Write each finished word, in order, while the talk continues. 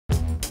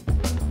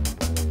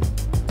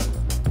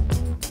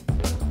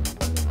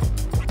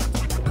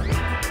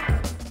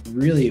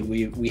really,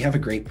 we have a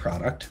great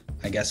product,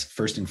 I guess,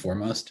 first and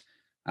foremost.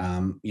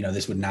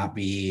 This would not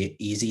be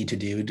easy to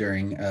do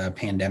during a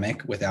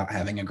pandemic without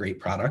having a great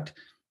product.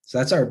 So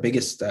that's our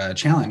biggest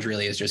challenge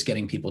really, is just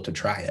getting people to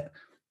try it.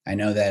 I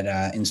know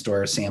that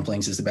in-store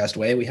samplings is the best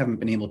way. We haven't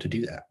been able to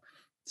do that.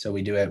 So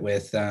we do it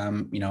with,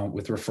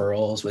 with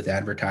referrals, with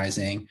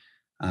advertising.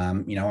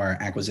 Our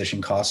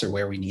acquisition costs are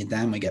where we need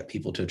them. We get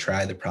people to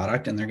try the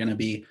product and they're going to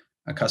be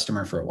a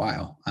customer for a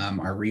while.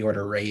 Our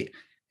reorder rate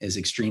is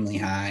extremely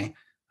high.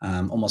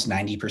 Almost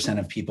 90%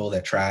 of people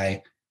that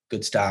try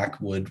Good Stock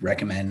would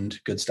recommend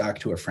Good Stock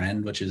to a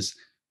friend, which is,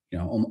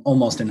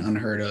 almost an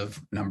unheard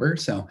of number.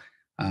 So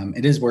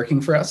it is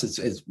working for us.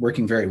 It's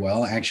working very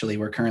well. Actually,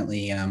 we're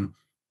currently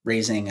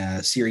raising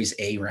a Series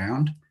A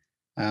round,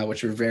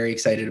 which we're very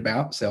excited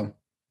about. So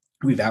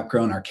we've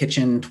outgrown our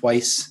kitchen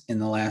twice in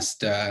the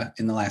last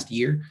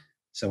year.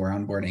 So we're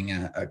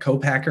onboarding a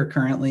co-packer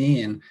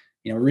currently, and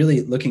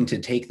really looking to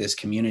take this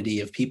community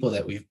of people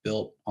that we've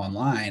built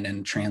online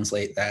and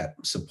translate that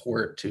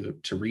support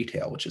to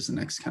retail, which is the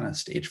next kind of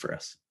stage for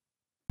us.